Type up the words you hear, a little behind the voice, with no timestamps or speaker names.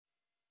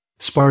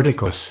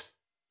Spartacus.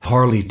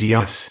 Harley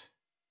Diaz.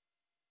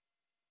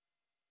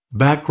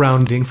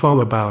 Background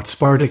info about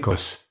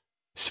Spartacus.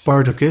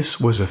 Spartacus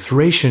was a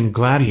Thracian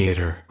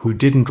gladiator who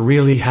didn't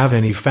really have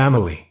any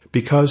family,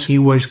 because he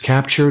was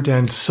captured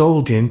and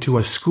sold into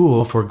a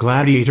school for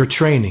gladiator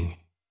training.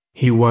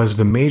 He was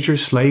the major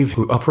slave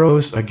who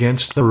uprose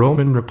against the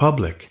Roman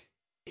Republic.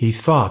 He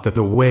thought that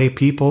the way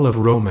people of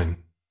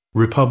Roman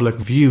Republic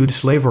viewed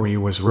slavery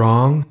was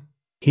wrong.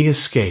 He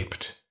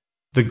escaped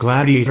the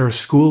gladiator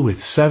school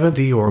with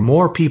 70 or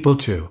more people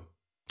to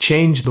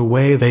change the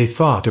way they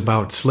thought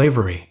about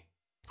slavery.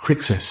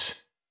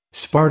 Crixus.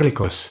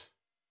 Spartacus.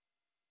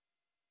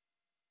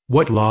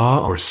 What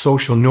law or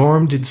social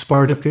norm did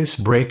Spartacus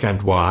break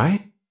and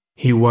why?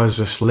 He was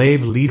a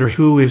slave leader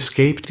who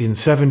escaped in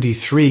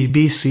 73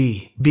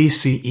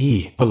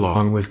 BCE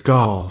along with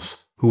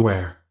Gauls, who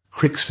were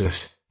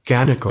Crixus,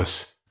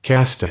 Gannicus,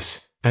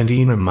 Castus, and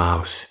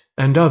Enemaus,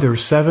 and other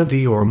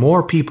 70 or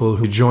more people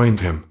who joined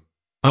him.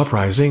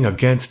 Uprising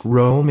against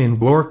Rome in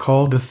war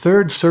called the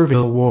Third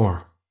Servile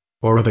War,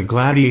 or the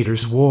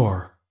Gladiators'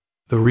 War.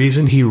 The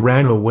reason he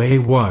ran away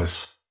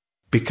was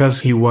because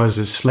he was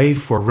a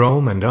slave for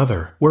Rome and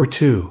other were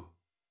too.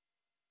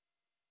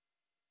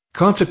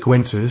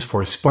 Consequences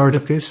for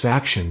Spartacus'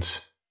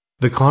 actions.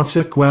 The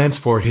consequence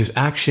for his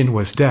action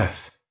was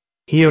death.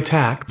 He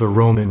attacked the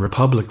Roman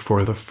Republic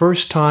for the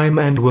first time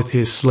and with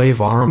his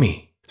slave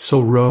army, so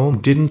Rome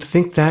didn't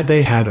think that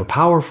they had a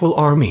powerful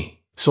army,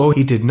 so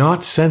he did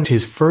not send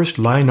his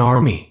first-line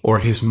army or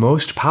his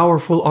most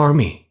powerful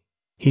army.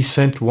 He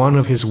sent one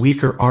of his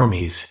weaker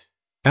armies.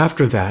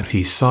 After that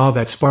he saw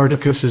that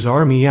Spartacus's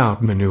army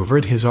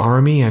outmaneuvered his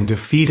army and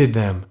defeated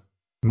them.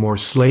 More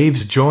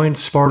slaves joined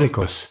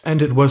Spartacus,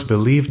 and it was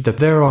believed that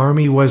their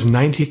army was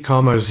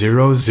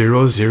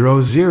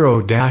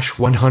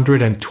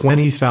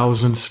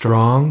 90,000-120,000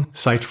 strong.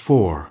 Site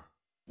 4.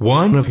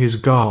 One of his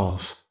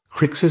Gauls,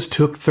 Crixus,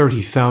 took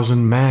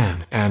 30,000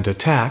 men and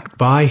attacked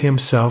by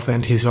himself,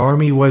 and his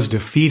army was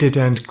defeated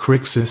and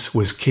Crixus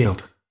was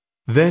killed.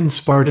 Then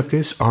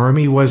Spartacus'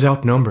 army was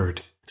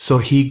outnumbered, so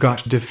he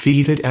got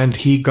defeated and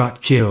he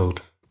got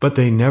killed, but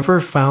they never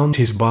found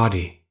his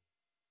body.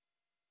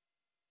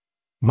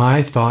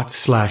 My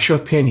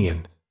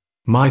thoughts/opinion.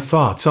 My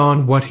thoughts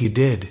on what he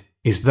did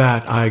is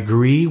that I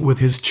agree with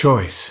his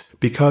choice,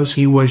 because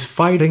he was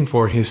fighting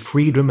for his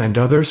freedom and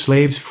other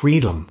slaves'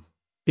 freedom.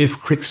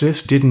 If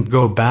Crixus didn't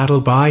go battle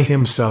by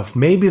himself,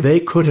 maybe they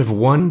could have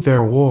won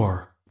their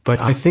war, but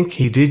I think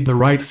he did the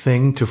right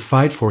thing to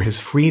fight for his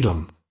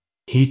freedom.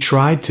 He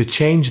tried to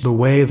change the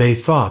way they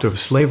thought of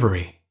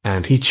slavery,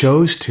 and he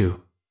chose to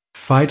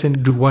fight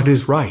and do what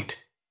is right.